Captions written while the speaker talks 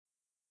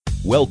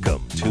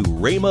Welcome to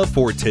Rhema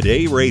for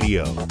Today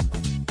Radio.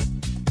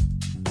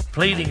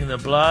 Pleading the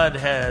blood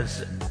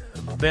has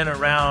been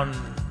around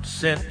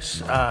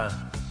since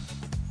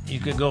you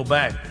could go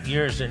back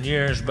years and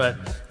years, but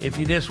if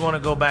you just want to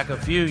go back a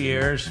few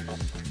years,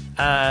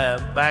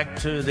 back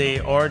to the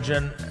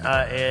origin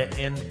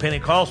in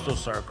Pentecostal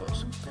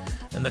circles.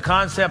 And the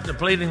concept of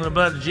pleading the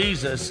blood of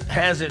Jesus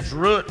has its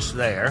roots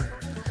there.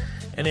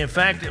 And in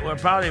fact, it would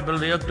probably be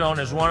looked on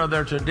as one of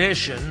their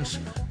traditions,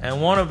 and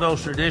one of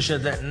those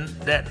traditions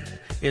that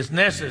is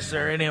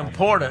necessary and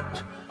important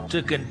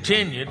to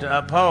continue to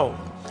uphold.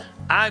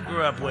 I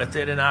grew up with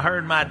it, and I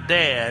heard my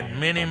dad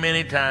many,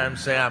 many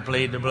times say, I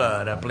plead the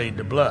blood, I plead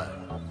the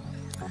blood.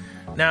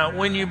 Now,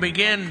 when you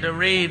begin to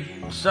read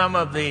some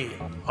of the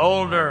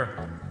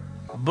older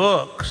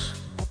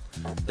books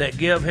that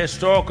give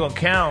historical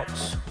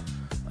accounts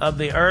of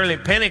the early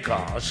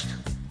Pentecost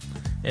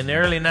in the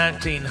early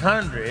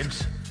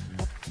 1900s,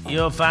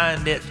 you'll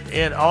find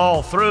it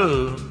all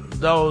through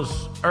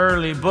those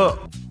early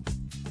books.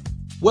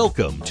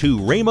 Welcome to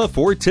Rhema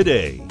for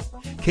Today.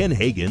 Ken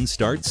Hagin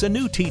starts a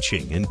new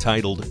teaching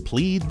entitled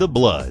Plead the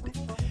Blood.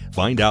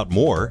 Find out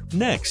more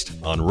next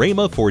on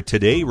Rhema for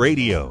Today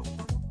Radio.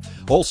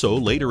 Also,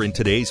 later in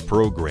today's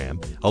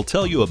program, I'll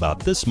tell you about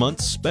this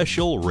month's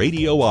special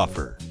radio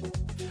offer.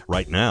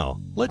 Right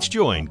now, let's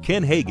join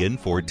Ken Hagin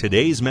for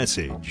today's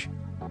message.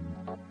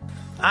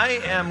 I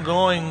am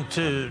going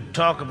to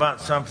talk about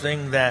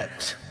something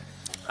that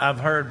I've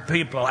heard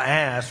people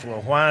ask,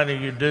 well, why do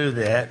you do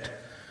that?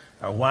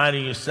 Or why do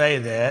you say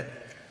that?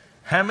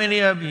 How many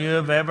of you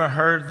have ever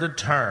heard the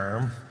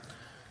term,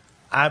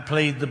 I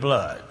plead the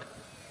blood?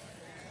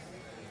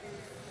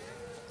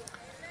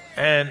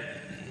 And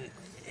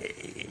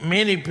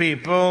many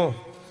people,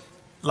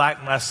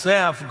 like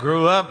myself,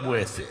 grew up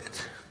with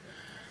it.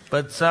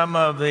 But some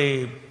of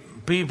the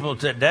people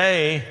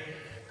today,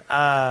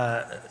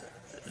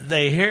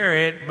 they hear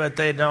it, but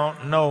they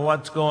don't know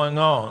what's going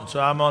on.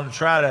 So I'm going to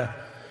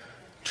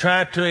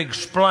try to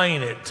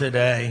explain it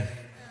today,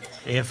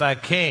 if I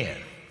can.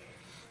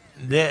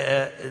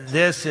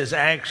 This is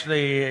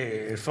actually,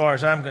 as far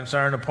as I'm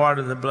concerned, a part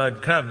of the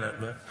blood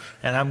covenant.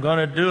 And I'm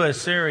going to do a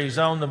series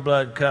on the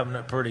blood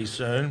covenant pretty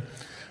soon.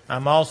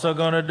 I'm also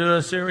going to do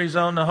a series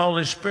on the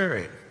Holy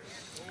Spirit.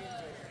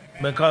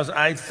 Because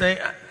I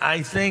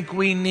think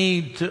we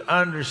need to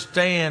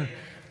understand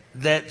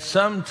that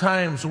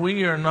sometimes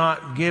we are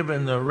not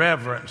given the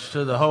reverence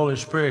to the Holy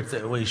Spirit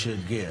that we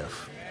should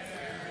give.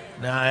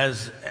 Now,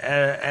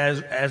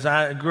 as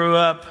I grew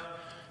up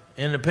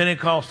in the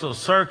Pentecostal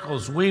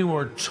circles, we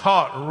were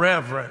taught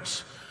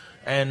reverence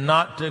and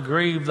not to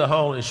grieve the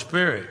Holy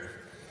Spirit.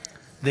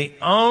 The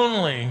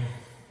only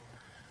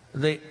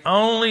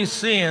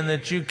sin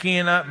that you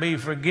cannot be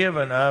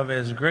forgiven of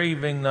is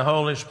grieving the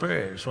Holy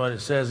Spirit. That's what it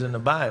says in the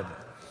Bible.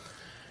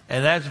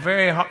 And it's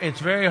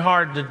very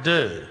hard to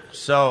do.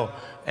 So,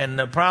 and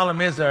the problem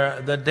is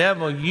the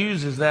devil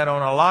uses that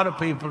on a lot of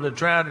people to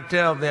try to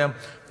tell them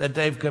that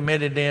they've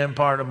committed the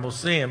unpardonable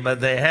sin, but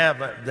they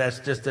haven't. That's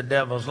just the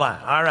devil's lie.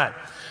 All right.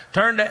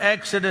 Turn to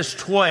Exodus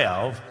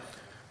 12,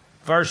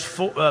 verse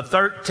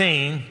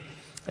 13,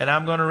 and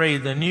I'm going to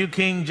read the New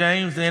King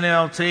James, the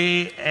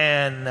NLT,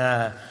 and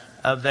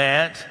of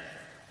that.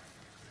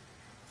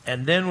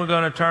 And then we're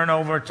going to turn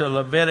over to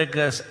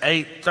Leviticus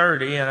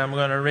 8:30, and I'm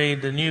going to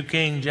read the New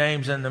King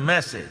James and the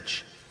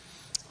Message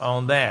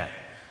on that.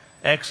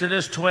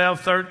 Exodus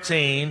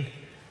 12:13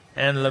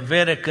 and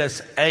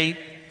Leviticus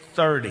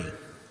 8:30.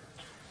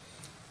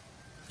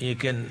 You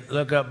can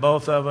look up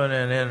both of them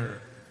and then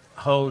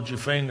hold your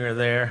finger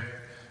there.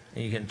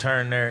 You can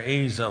turn there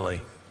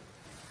easily.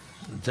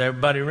 Is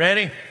everybody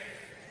ready?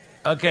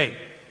 Okay.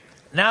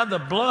 Now the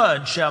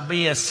blood shall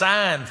be a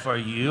sign for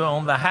you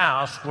on the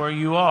house where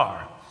you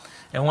are.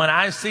 And when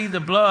I see the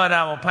blood,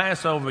 I will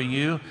pass over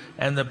you,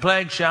 and the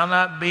plague shall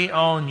not be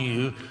on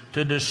you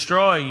to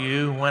destroy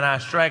you when I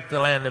strike the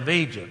land of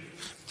Egypt.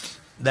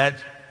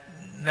 That's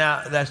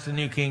the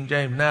New King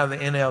James, now the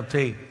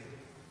NLT.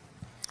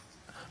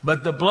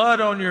 But the blood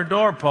on your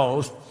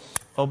doorpost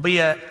will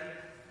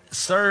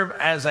serve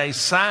as a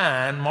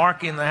sign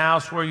marking the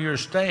house where you're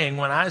staying.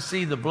 When I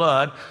see the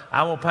blood,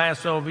 I will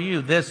pass over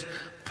you. This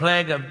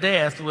plague of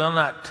death will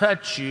not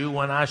touch you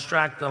when I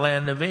strike the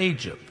land of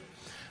Egypt.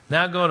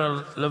 Now go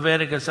to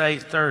Leviticus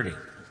 8:30.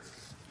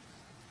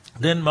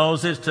 Then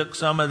Moses took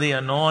some of the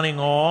anointing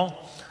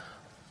oil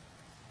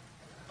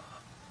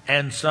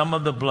and some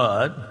of the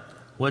blood,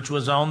 which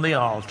was on the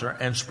altar,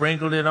 and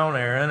sprinkled it on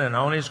Aaron and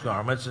on his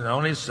garments and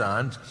on his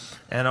sons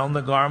and on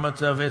the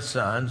garments of his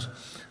sons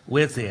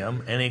with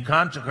him. And he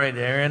consecrated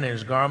Aaron and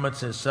his garments,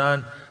 his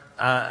son,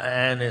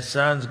 and his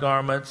son's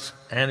garments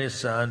and his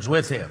sons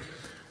with him.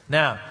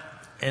 Now,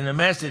 in the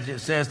Message, it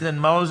says, Then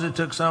Moses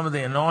took some of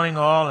the anointing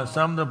oil and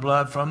some of the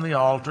blood from the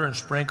altar and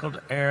sprinkled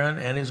Aaron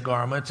and his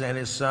garments and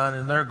his son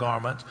and their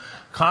garments,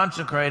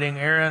 consecrating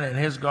Aaron and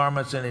his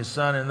garments and his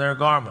son and their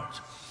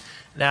garments.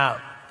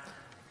 Now,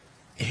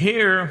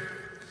 here,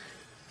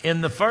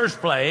 in the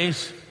first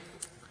place,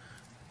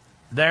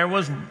 there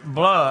was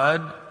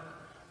blood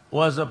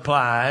was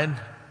applied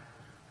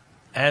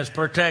as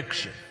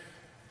protection.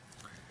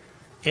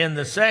 In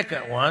the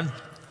second one,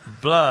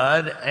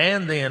 blood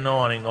and the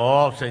anointing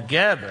oil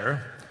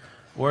together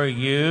were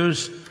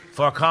used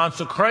for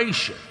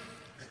consecration.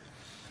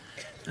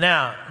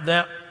 Now,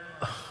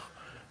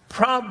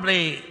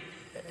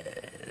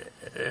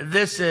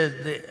 this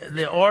is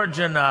the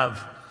origin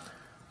of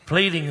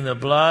pleading the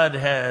blood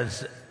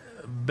has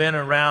been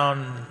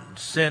around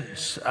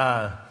since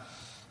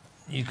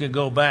you could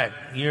go back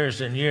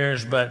years and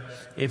years, but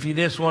if you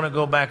just want to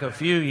go back a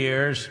few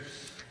years,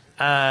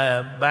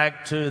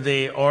 back to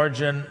the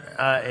origin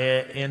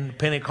in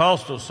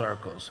Pentecostal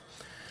circles.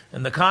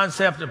 And the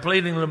concept of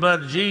pleading the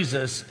blood of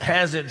Jesus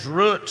has its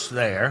roots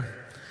there.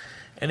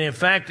 And in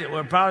fact, it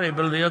would probably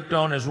be looked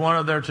on as one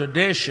of their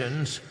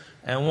traditions,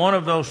 and one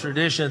of those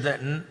traditions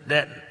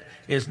that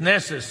is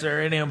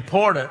necessary and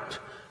important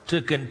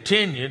to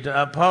continue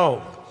to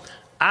uphold.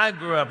 I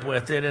grew up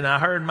with it, and I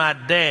heard my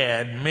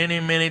dad many,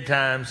 many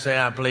times say,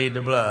 I plead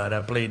the blood,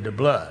 I plead the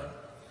blood.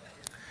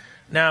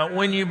 Now,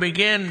 when you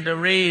begin to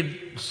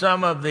read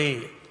some of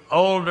the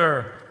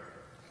older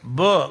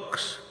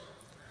books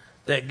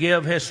that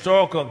give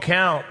historical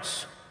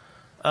accounts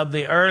of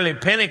the early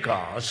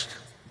Pentecost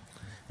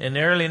in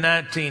the early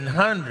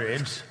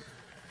 1900s,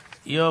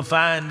 you'll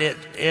find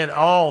it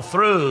all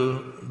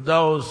through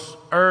those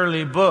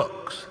early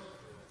books.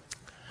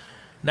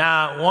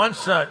 Now, one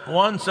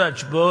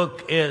such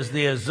book is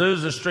the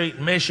Azusa Street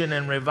Mission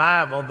and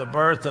Revival, the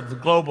birth of the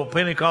global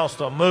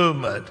Pentecostal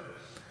movement.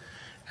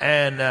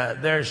 And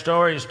there are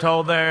stories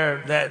told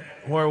there that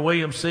where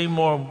William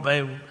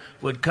Seymour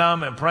would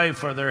come and pray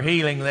for their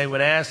healing, they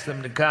would ask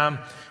them to come,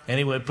 and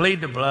he would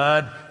plead the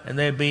blood, and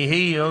they'd be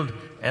healed,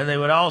 and they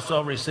would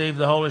also receive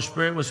the Holy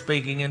Spirit with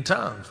speaking in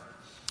tongues.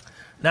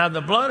 Now,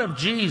 the blood of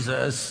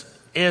Jesus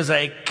is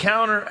a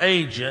counter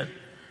agent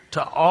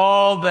to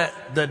all that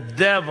the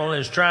devil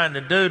is trying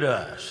to do to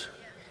us.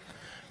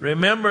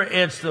 Remember,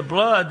 it's the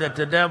blood that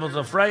the devil's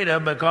afraid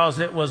of, because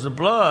it was the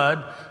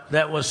blood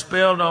that was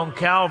spilled on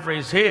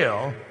Calvary's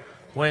hill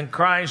when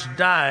Christ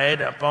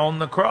died upon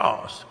the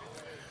cross.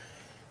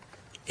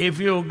 If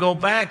you'll go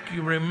back,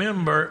 you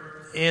remember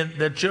in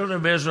the children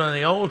of Israel in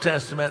the Old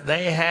Testament,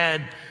 they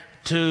had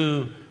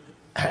to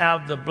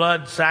have the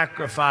blood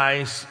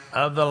sacrifice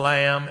of the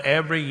lamb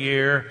every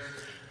year,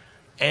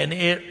 and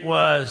it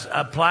was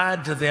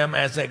applied to them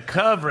as a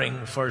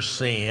covering for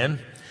sin.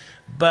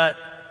 But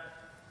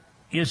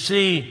you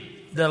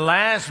see, the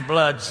last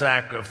blood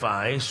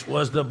sacrifice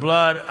was the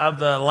blood of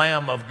the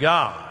Lamb of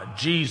God,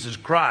 Jesus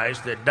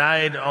Christ, that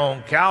died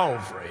on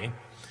Calvary.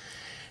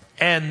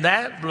 And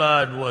that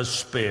blood was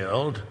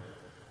spilled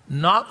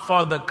not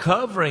for the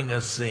covering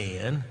of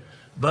sin,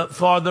 but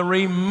for the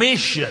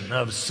remission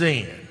of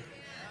sin.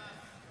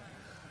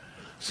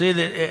 See,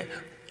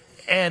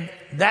 and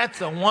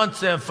that's a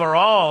once and for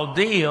all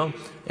deal,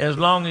 as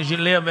long as you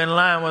live in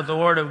line with the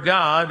Word of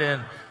God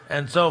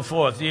and so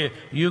forth.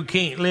 You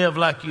can't live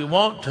like you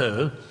want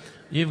to.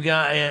 You've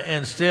got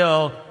and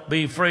still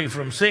be free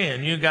from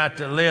sin. You got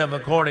to live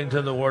according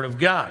to the Word of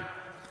God.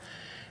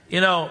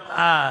 You know,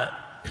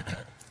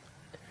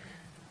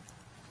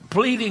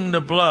 pleading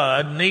the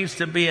blood needs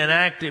to be an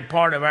active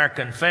part of our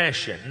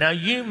confession. Now,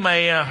 you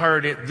may have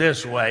heard it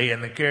this way in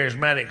the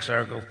charismatic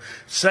circles: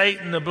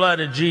 Satan, the blood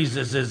of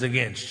Jesus is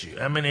against you.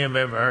 How many have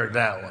ever heard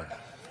that one?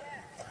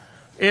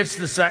 It's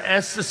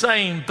the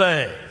same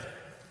thing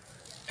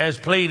as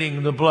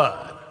pleading the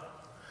blood.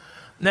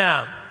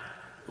 Now,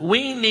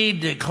 we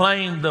need to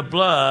claim the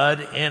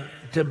blood and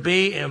to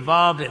be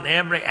involved in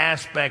every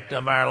aspect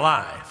of our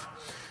life,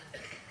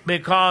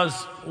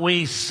 because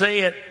we see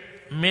it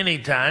many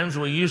times.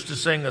 We used to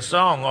sing a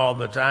song all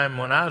the time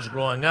when I was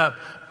growing up,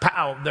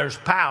 there's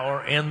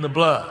power in the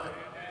blood.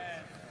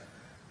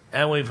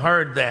 And we've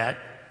heard that.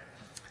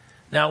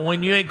 Now,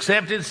 when you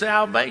accepted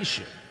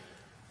salvation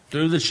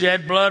through the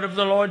shed blood of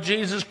the Lord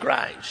Jesus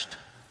Christ,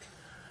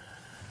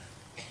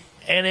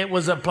 and it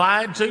was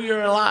applied to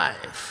your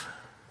life,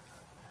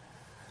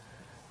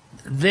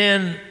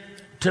 then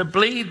to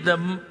plead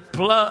the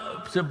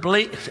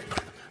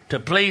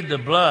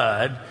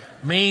blood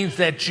means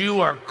that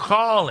you are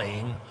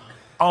calling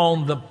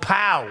on the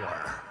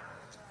power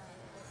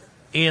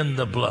in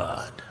the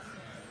blood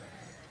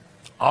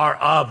or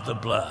of the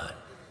blood.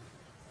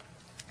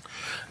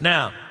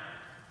 Now,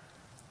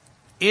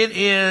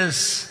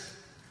 it's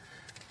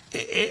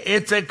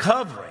a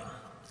covering.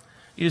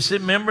 You see,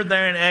 remember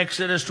there in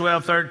Exodus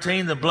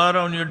 12:13, the blood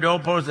on your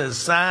doorpost is a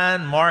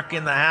sign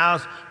marking the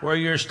house where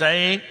you're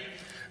staying.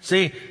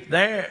 See,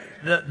 there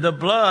the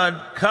blood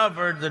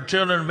covered the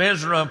children of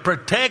Israel and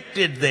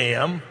protected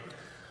them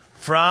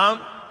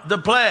from the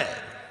plague.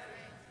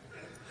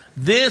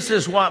 This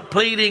is what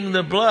pleading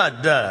the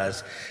blood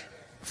does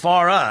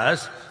for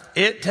us.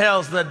 It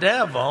tells the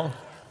devil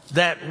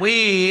that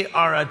we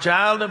are a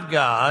child of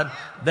God,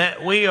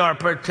 that we are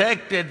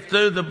protected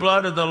through the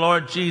blood of the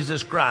Lord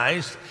Jesus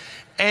Christ,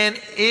 and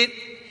it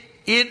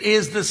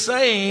is the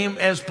same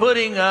as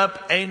putting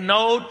up a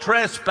no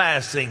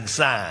trespassing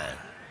sign.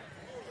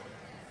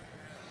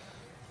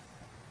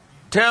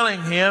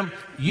 telling him,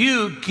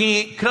 you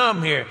can't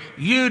come here.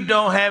 You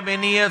don't have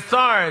any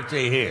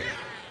authority here.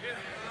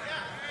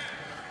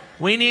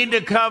 We need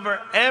to cover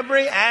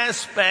every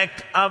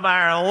aspect of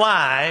our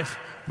life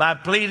by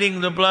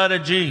pleading the blood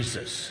of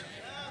Jesus.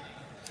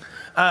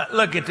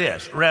 Look at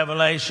this,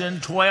 Revelation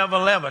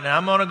 12:11. Now,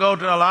 I'm going to go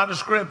to a lot of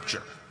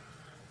scripture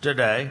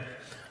today.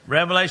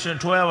 Revelation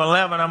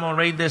 12:11, I'm going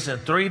to read this in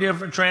 3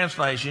 different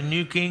translations,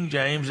 New King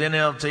James,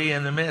 NLT,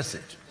 and the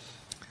Message.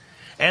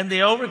 And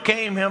they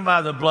overcame him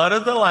by the blood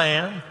of the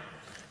Lamb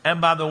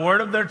and by the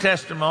word of their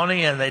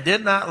testimony, and they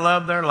did not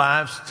love their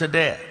lives to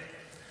death.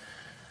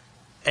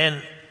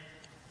 And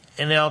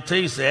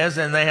NLT says,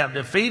 and they have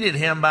defeated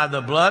him by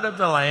the blood of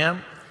the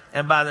Lamb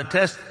and by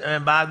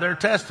their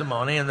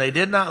testimony, and they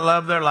did not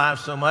love their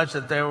lives so much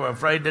that they were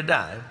afraid to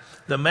die.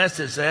 The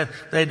Message said,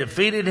 they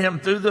defeated him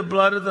through the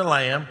blood of the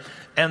Lamb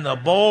and the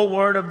bold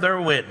word of their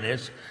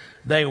witness.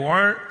 They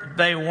weren't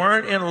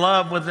in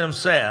love with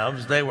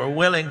themselves. They were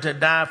willing to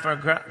die for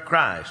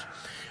Christ.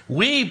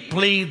 We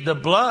plead the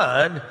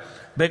blood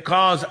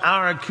because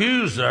our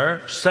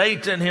accuser,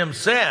 Satan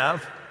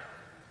himself,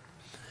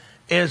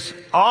 is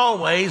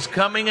always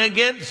coming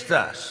against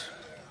us.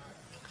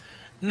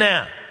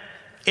 Now,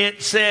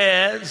 it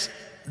says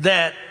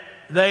that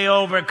they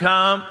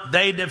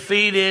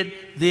defeated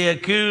the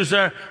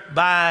accuser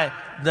by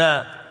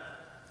the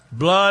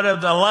blood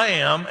of the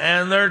Lamb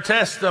and their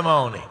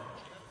testimony.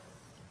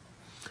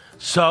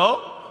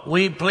 So,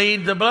 we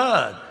plead the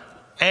blood,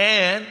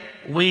 and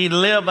we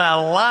live a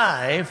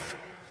life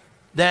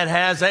that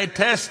has a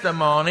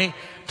testimony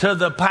to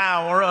the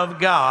power of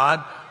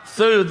God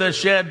through the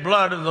shed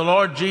blood of the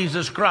Lord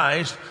Jesus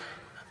Christ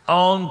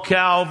on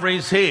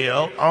Calvary's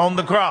hill on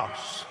the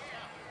cross.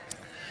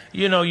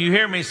 You know, you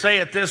hear me say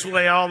it this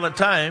way all the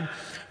time.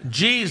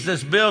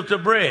 Jesus built a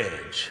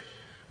bridge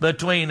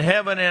between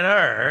heaven and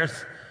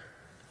earth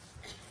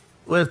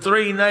with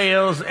 3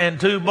 nails and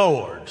 2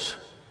 boards.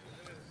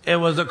 It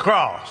was a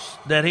cross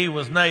that he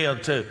was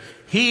nailed to.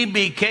 He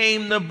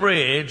became the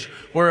bridge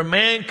where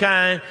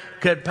mankind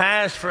could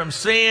pass from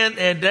sin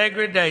and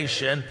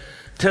degradation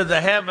to the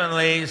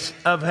heavenlies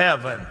of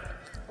heaven.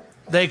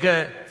 They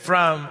could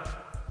from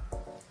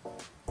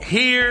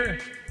here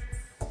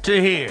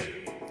to here.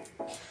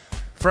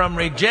 From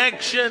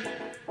rejection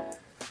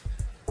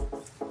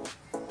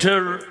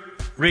to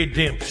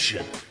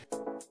redemption.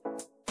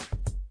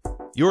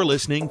 You're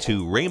listening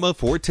to Rhema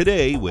for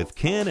Today with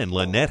Ken and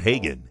Lynette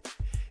Hagin.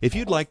 If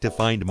you'd like to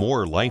find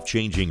more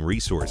life-changing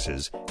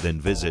resources,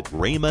 then visit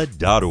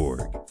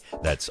rhema.org.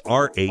 That's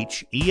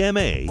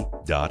RHEMA.org.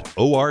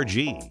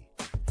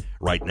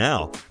 Right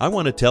now, I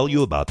want to tell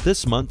you about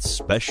this month's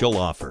special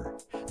offer,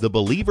 the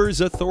Believer's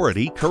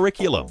Authority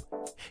Curriculum.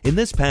 In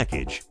this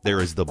package,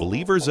 there is the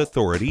Believer's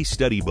Authority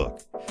Study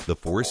Book, the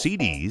 4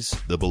 CDs,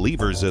 The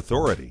Believer's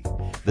Authority,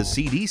 the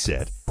CD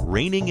set,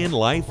 Reigning in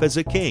Life as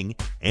a King,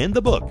 and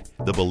the book,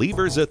 The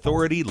Believer's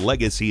Authority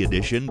Legacy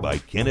Edition by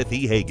Kenneth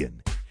E. Hagin.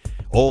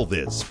 All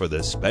this for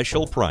the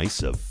special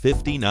price of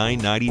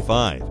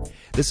 $59.95.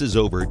 This is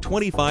over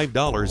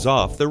 $25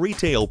 off the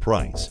retail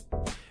price.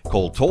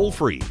 Call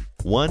toll-free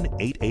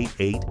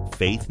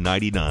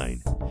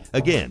 1-888-FAITH-99.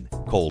 Again,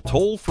 call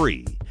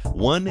toll-free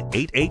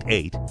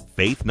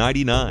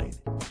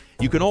 1-888-FAITH-99.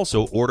 You can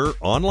also order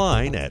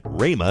online at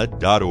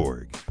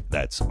rhema.org.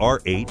 That's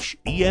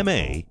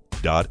RHEMA.org.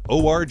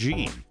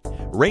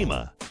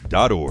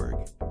 rhema.org.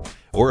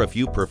 Or if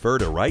you prefer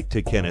to write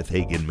to Kenneth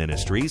Hagin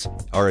Ministries,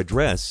 our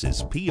address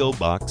is P.O.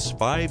 Box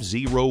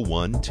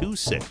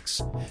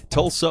 50126,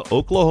 Tulsa,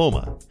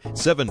 Oklahoma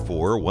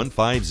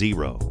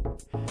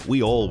 74150.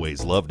 We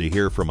always love to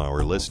hear from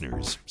our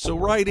listeners, so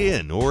write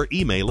in or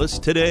email us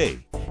today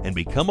and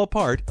become a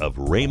part of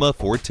Rhema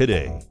for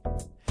Today.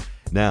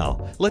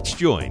 Now, let's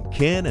join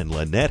Ken and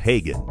Lynette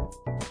Hagin.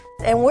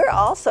 And we're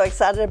also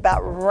excited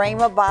about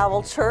Rhema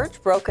Bible Church,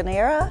 Broken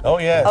Arrow,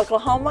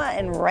 Oklahoma,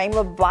 and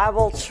Rhema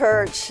Bible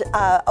Church,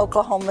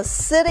 Oklahoma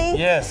City.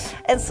 Yes.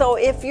 And so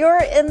if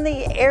you're in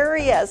the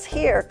areas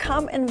here,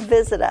 come and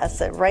visit us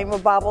at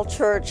Rhema Bible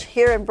Church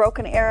here in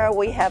Broken Arrow.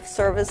 We have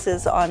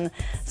services on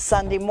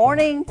Sunday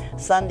morning,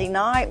 Sunday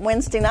night,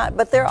 Wednesday night,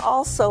 but they're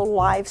also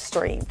live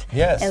streamed.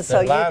 Yes, and so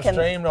you live can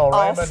streamed on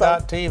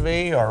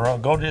Rhema.tv or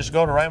go to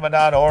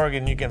Rhema.org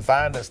and you can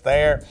find us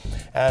there.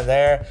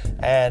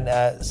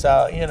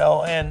 So, you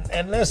know,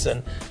 and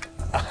listen.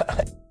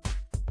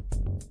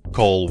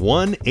 Call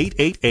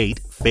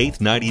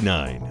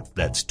 1-888-FAITH-99.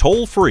 That's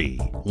toll-free,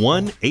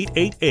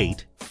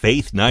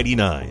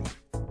 1-888-FAITH-99.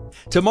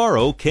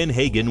 Tomorrow, Ken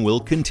Hagin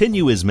will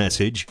continue his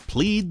message,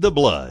 Plead the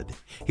Blood,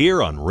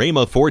 here on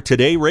Rhema for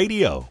Today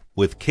Radio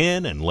with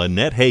Ken and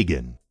Lynette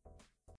Hagin.